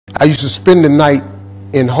I used to spend the night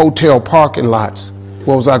in hotel parking lots.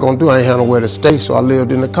 What was I gonna do? I ain't had nowhere to stay, so I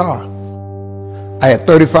lived in the car. I had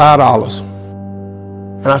 $35.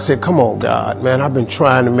 And I said, come on, God, man, I've been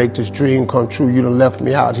trying to make this dream come true. You done left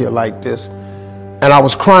me out here like this. And I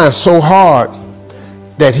was crying so hard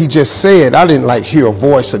that he just said, I didn't like hear a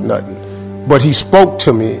voice or nothing, but he spoke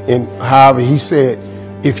to me in Harvey. He said,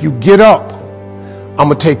 if you get up, I'm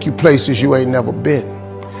gonna take you places you ain't never been.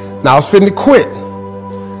 Now I was finna quit.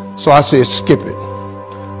 So I said, skip it.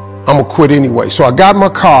 I'm gonna quit anyway. So I got in my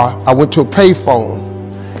car, I went to a payphone,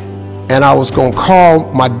 and I was gonna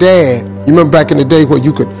call my dad. You remember back in the day where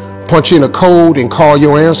you could punch in a code and call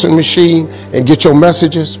your answering machine and get your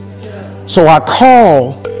messages? So I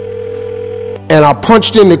called and I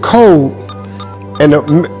punched in the code, and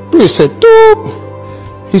it said,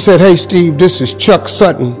 doop. He said, hey Steve, this is Chuck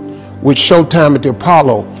Sutton with Showtime at the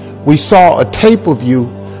Apollo. We saw a tape of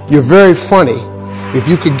you. You're very funny. If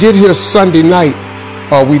you could get here Sunday night,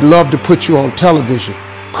 we'd love to put you on television.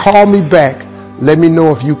 Call me back. Let me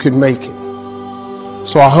know if you can make it.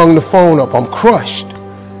 So I hung the phone up. I'm crushed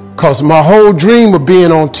because my whole dream of being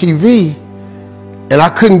on TV, and I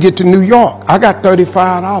couldn't get to New York. I got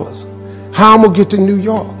 $35. How I'm gonna get to New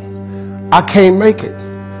York? I can't make it.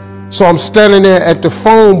 So I'm standing there at the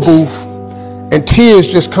phone booth and tears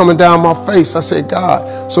just coming down my face. I said,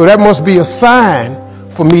 God, so that must be a sign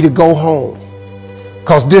for me to go home.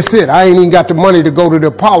 Cause this it, I ain't even got the money to go to the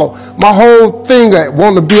Apollo. My whole thing, I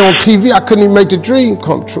wanted to be on TV, I couldn't even make the dream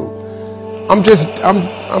come true.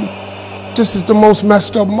 This is the most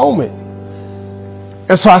messed up moment.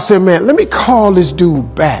 And so I said, man, let me call this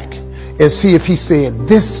dude back and see if he said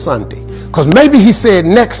this Sunday. Cause maybe he said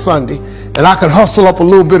next Sunday and I could hustle up a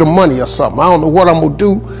little bit of money or something. I don't know what I'm gonna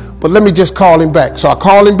do, but let me just call him back. So I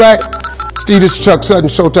called him back. Steve, this is Chuck Sutton,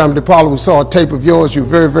 Showtime at the Apollo. We saw a tape of yours. You're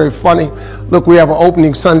very, very funny. Look, we have an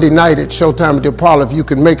opening Sunday night at Showtime at the Apollo. If you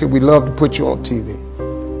can make it, we'd love to put you on TV.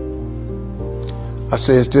 I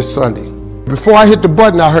said, it's this Sunday. Before I hit the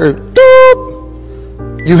button, I heard,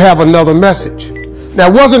 doop, you have another message. Now,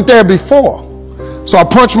 it wasn't there before. So I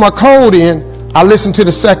punched my code in. I listened to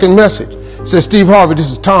the second message. It said, Steve Harvey, this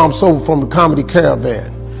is Tom Sobel from the Comedy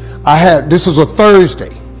Caravan. This is a Thursday.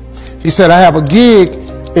 He said, I have a gig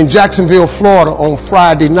in Jacksonville, Florida on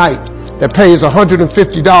Friday night that pays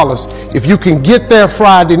 $150. If you can get there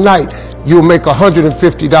Friday night, you'll make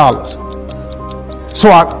 $150. So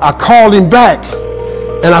I called him back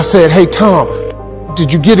and I said, hey Tom, did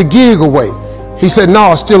you get a gig away? He said,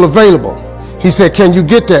 no, it's still available. He said, can you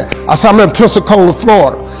get there? I said, I'm in Pensacola,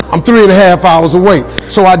 Florida. I'm 3.5 hours away.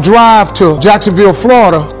 So I drive to Jacksonville,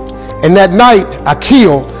 Florida, and that night I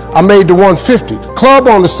made the 150. The club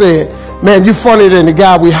owner said, man, you funnier than the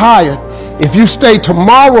guy we hired. If you stay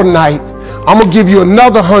tomorrow night, I'm gonna give you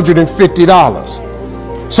another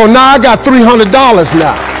 $150. So now I got $300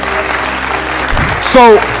 now.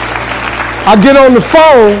 So I get on the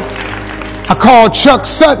phone, I call Chuck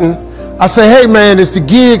Sutton. I say, hey man, is the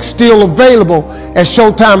gig still available at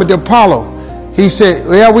Showtime at the Apollo? He said,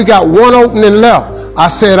 yeah, we got one opening left. I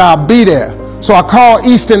said, I'll be there. So I called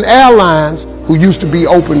Eastern Airlines, who used to be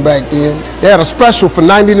open back then. They had a special for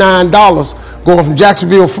 $99 going from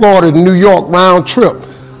Jacksonville, Florida to New York round trip.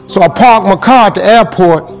 So I parked my car at the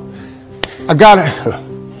airport. I got it.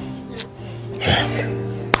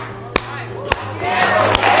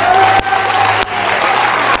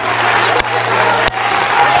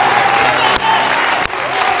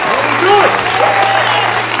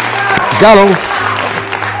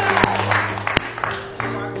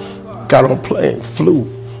 Got on plane, flew.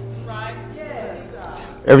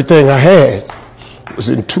 Everything I had was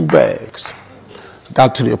in 2 bags.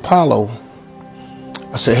 Got to the Apollo.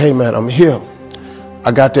 I said, hey man, I'm here.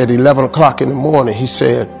 I got there at 11 o'clock in the morning. He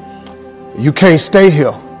said, you can't stay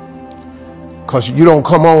here because you don't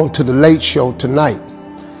come on to the late show tonight.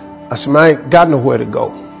 I said, man, I ain't got nowhere to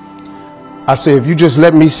go. I said, if you just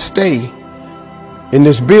let me stay in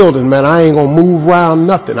this building, man, I ain't gonna move around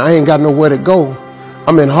nothing. I ain't got nowhere to go.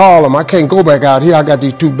 I'm in Harlem. I can't go back out here. I got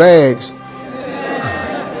these 2 bags.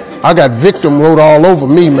 I got victim wrote all over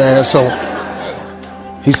me, man. So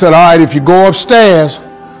he said, all right, if you go upstairs,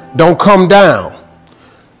 don't come down.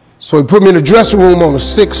 So he put me in the dressing room on the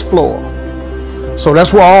 6th floor. So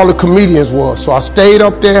that's where all the comedians was. So I stayed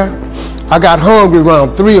up there. I got hungry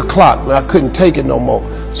around 3 o'clock, and I couldn't take it no more.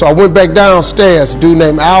 So I went back downstairs, a dude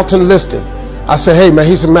named Alton Liston. I said, hey man,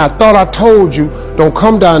 he said, man, I thought I told you, don't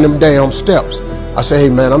come down them damn steps. I said, hey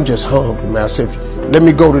man, I'm just hungry, man. I said, let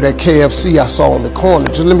me go to that KFC I saw on the corner.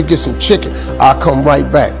 Just let me get some chicken. I'll come right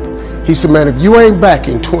back. He said, man, if you ain't back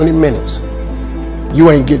in 20 minutes,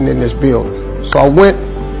 you ain't getting in this building. So I went,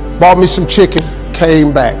 bought me some chicken,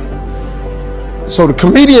 came back. So the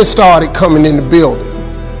comedians started coming in the building.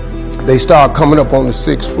 They started coming up on the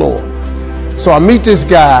 6th floor. So I meet this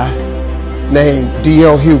guy named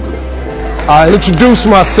D.L. Hughley. I introduced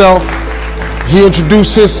myself. He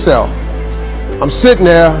introduced himself. I'm sitting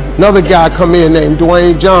there, another guy come in named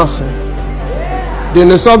Dwayne Johnson. Then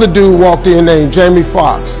this other dude walked in named Jamie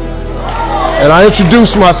Foxx. And I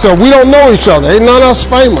introduced myself. We don't know each other. Ain't none of us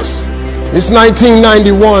famous. It's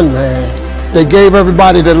 1991, man. They gave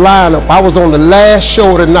everybody the lineup. I was on the last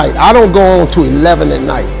show of the night. I don't go on to 11 at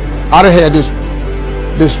night. I done had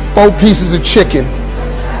this 4 pieces of chicken.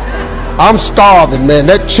 I'm starving, man.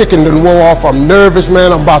 That chicken done wore off. I'm nervous,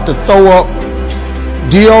 man. I'm about to throw up.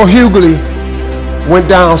 D.L. Hughley went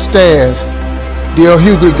downstairs. D.L.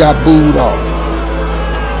 Hughley got booed off.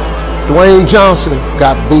 Dwayne Johnson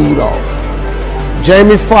got booed off.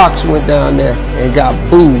 Jamie Foxx went down there and got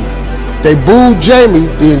booed. They booed Jamie,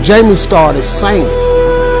 then Jamie started singing.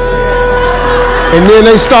 And then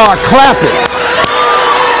they started clapping.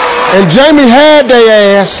 And Jamie had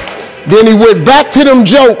their ass, then he went back to them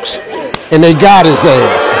jokes, and they got his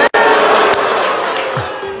ass.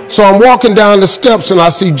 So I'm walking down the steps, and I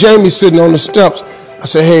see Jamie sitting on the steps. I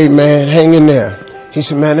said, hey, man, hang in there. He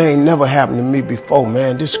said, man, that ain't never happened to me before,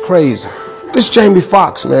 man. This is crazy. This Jamie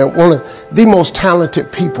Foxx, man, one of the most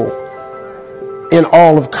talented people in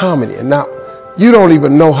all of comedy. And now, you don't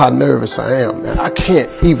even know how nervous I am, man. I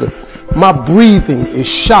can't even, my breathing is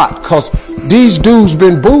shot because these dudes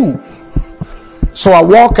been booed. So I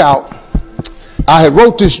walk out. I had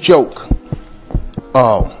wrote this joke.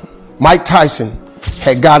 Mike Tyson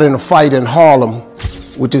had got in a fight in Harlem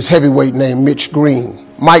with this heavyweight named Mitch Green.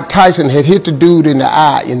 Mike Tyson had hit the dude in the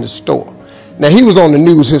eye in the store. Now, he was on the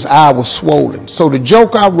news, his eye was swollen. So the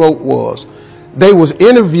joke I wrote was, they was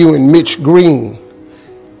interviewing Mitch Green,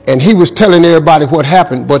 and he was telling everybody what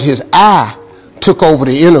happened, but his eye took over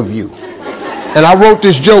the interview. And I wrote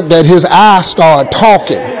this joke that his eye started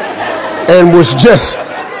talking and was just,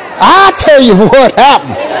 I'll tell you what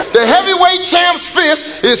happened. The heavyweight champ's fist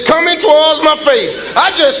is coming towards my face.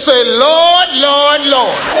 I just said, Lord, Lord,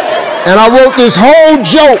 Lord. And I wrote this whole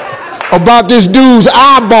joke about this dude's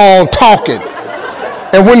eyeball talking.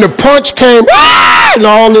 And when the punch came, and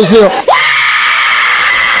all this here,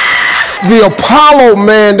 the Apollo,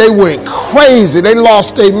 man, they went crazy. They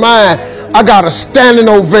lost their mind. I got a standing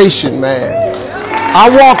ovation, man. I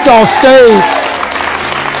walked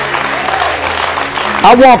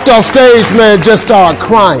off stage, man, just started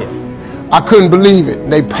crying. I couldn't believe it.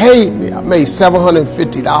 They paid me. I made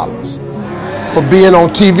 $750 for being on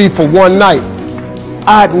TV for one night.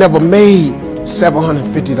 I'd never made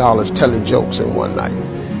 $750 telling jokes in one night.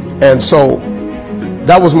 And so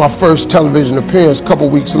that was my first television appearance. A couple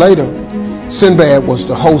weeks later, Sinbad was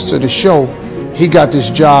the host of the show. He got this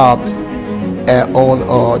job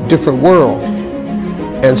on Different World.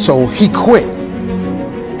 And so he quit.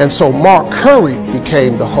 And so Mark Curry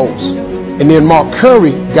became the host. And then Mark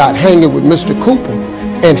Curry got hanging with Mr. Cooper,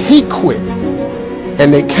 and he quit.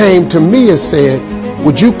 And they came to me and said,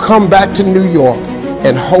 would you come back to New York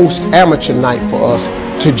and host amateur night for us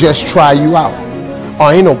to just try you out? Oh,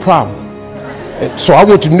 ain't no problem. And so I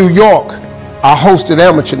went to New York. I hosted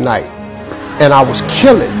amateur night, and I was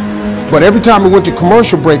killing. But every time we went to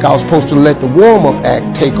commercial break, I was supposed to let the warm-up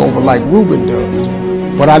act take over like Ruben does.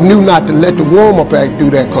 But I knew not to let the warm-up act do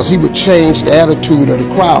that because he would change the attitude of the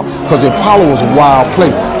crowd, because the Apollo was a wild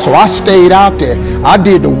place. So I stayed out there. I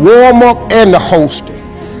did the warm-up and the hosting.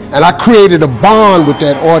 And I created a bond with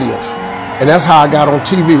that audience. And that's how I got on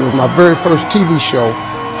TV. It was my very first TV show.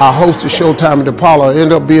 I hosted Showtime at the Apollo. I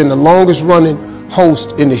ended up being the longest running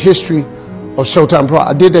host in the history of Showtime Apollo.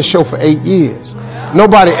 I did that show for 8 years.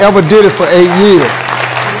 Nobody ever did it for 8 years.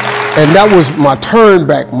 And that was my turn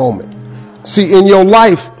back moment. See, in your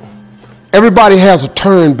life, everybody has a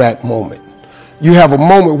turn back moment. You have a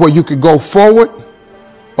moment where you can go forward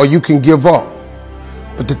or you can give up.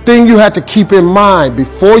 But the thing you have to keep in mind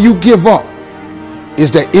before you give up is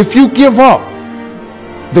that if you give up,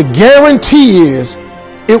 the guarantee is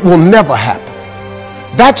it will never happen.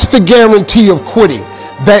 That's the guarantee of quitting,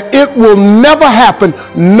 that it will never happen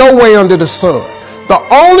no way under the sun. The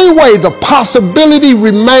only way the possibility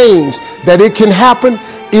remains that it can happen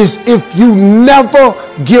is if you never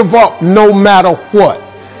give up no matter what.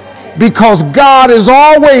 Because God is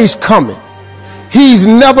always coming. He's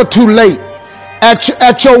never too late.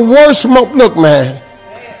 At your worst moment, look, man,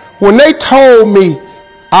 when they told me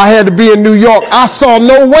I had to be in New York, I saw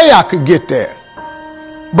no way I could get there.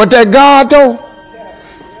 But that God, though,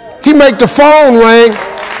 he make the phone ring.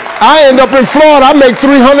 I end up in Florida, I make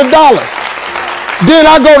 $300. Then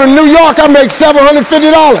I go to New York, I make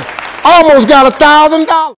 $750. I almost got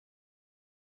 $1,000.